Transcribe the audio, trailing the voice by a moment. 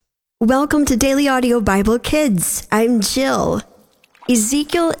Welcome to Daily Audio Bible Kids. I'm Jill.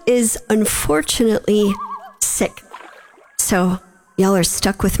 Ezekiel is unfortunately sick, so y'all are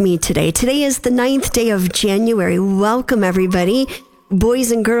stuck with me today. Today is the 9th day of January. Welcome, everybody.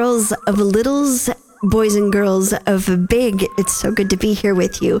 Boys and girls of littles, boys and girls of big. It's so good to be here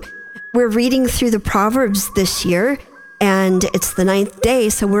with you. We're reading through the Proverbs this year, and it's the 9th day,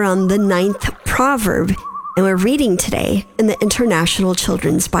 so we're on the 9th proverb. And we're reading today in the International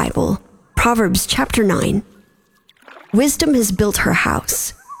Children's Bible, Proverbs chapter 9. Wisdom has built her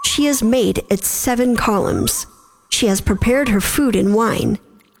house. She has made its 7 columns. She has prepared her food and wine.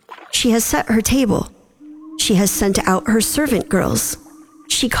 She has set her table. She has sent out her servant girls.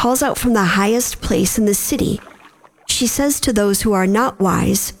 She calls out from the highest place in the city. She says to those who are not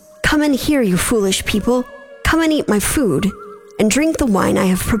wise, "Come and hear, you foolish people. Come and eat my food, and drink the wine I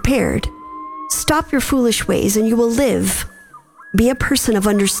have prepared. Stop your foolish ways and you will live. Be a person of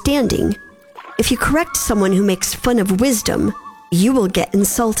understanding. If you correct someone who makes fun of wisdom, you will get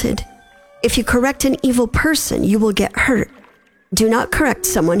insulted. If you correct an evil person, you will get hurt. Do not correct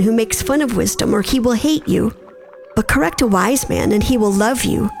someone who makes fun of wisdom, or he will hate you. But correct a wise man and he will love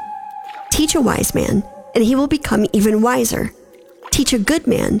you. Teach a wise man and he will become even wiser. Teach a good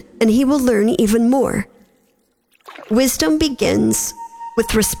man and he will learn even more. Wisdom begins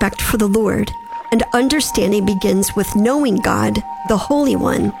with respect for the Lord, and understanding begins with knowing God, the Holy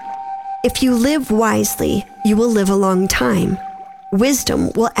One. If you live wisely, you will live a long time. Wisdom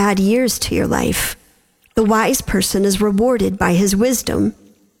will add years to your life. The wise person is rewarded by his wisdom,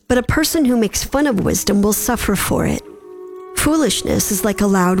 but a person who makes fun of wisdom will suffer for it. Foolishness is like a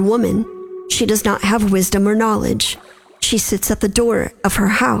loud woman. She does not have wisdom or knowledge. She sits at the door of her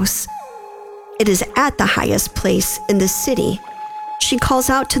house. It is at the highest place in the city. She calls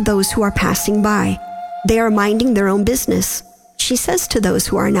out to those who are passing by. They are minding their own business. She says to those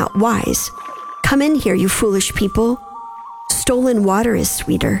who are not wise, "Come in here, you foolish people. Stolen water is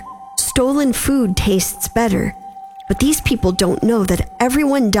sweeter. Stolen food tastes better. But these people don't know that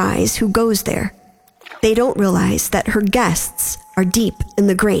everyone dies who goes there. They don't realize that her guests are deep in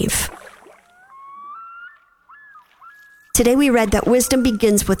the grave." Today we read that wisdom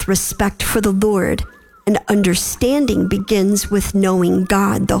begins with respect for the Lord, and understanding begins with knowing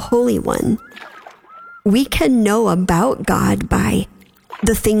God, the Holy One. We can know about God by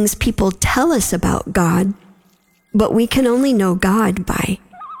the things people tell us about God, but we can only know God by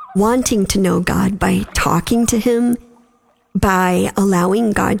wanting to know God, by talking to Him, by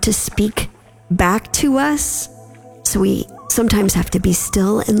allowing God to speak back to us. So we sometimes have to be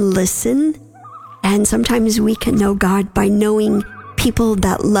still and listen, and sometimes we can know God by knowing people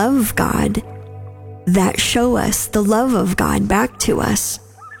that love God, that show us the love of God back to us.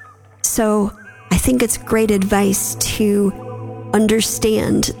 So I think it's great advice to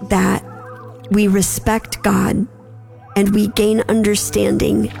understand that we respect God and we gain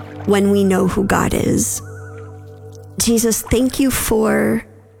understanding when we know who God is. Jesus, thank you for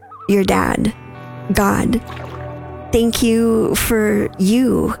your dad, God. Thank you for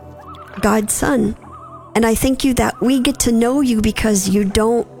you, God's Son. And I thank you that we get to know you because you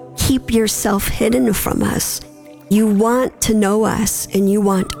don't keep yourself hidden from us. You want to know us and you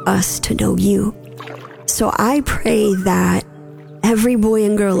want us to know you. So I pray that every boy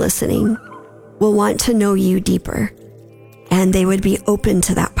and girl listening will want to know you deeper, and they would be open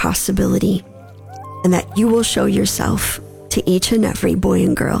to that possibility, and that you will show yourself to each and every boy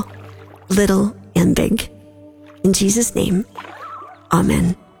and girl, little and big. In Jesus' name,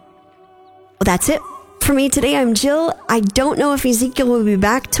 amen. Well, that's it for me today. I'm Jill. I don't know if Ezekiel will be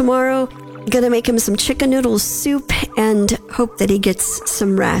back tomorrow. I'm gonna make him some chicken noodle soup and hope that he gets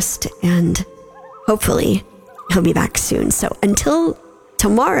some rest, and hopefully he'll be back soon. So until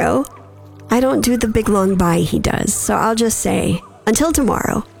tomorrow, I don't do the big long bye he does. So I'll just say, until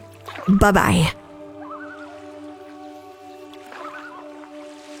tomorrow, bye-bye.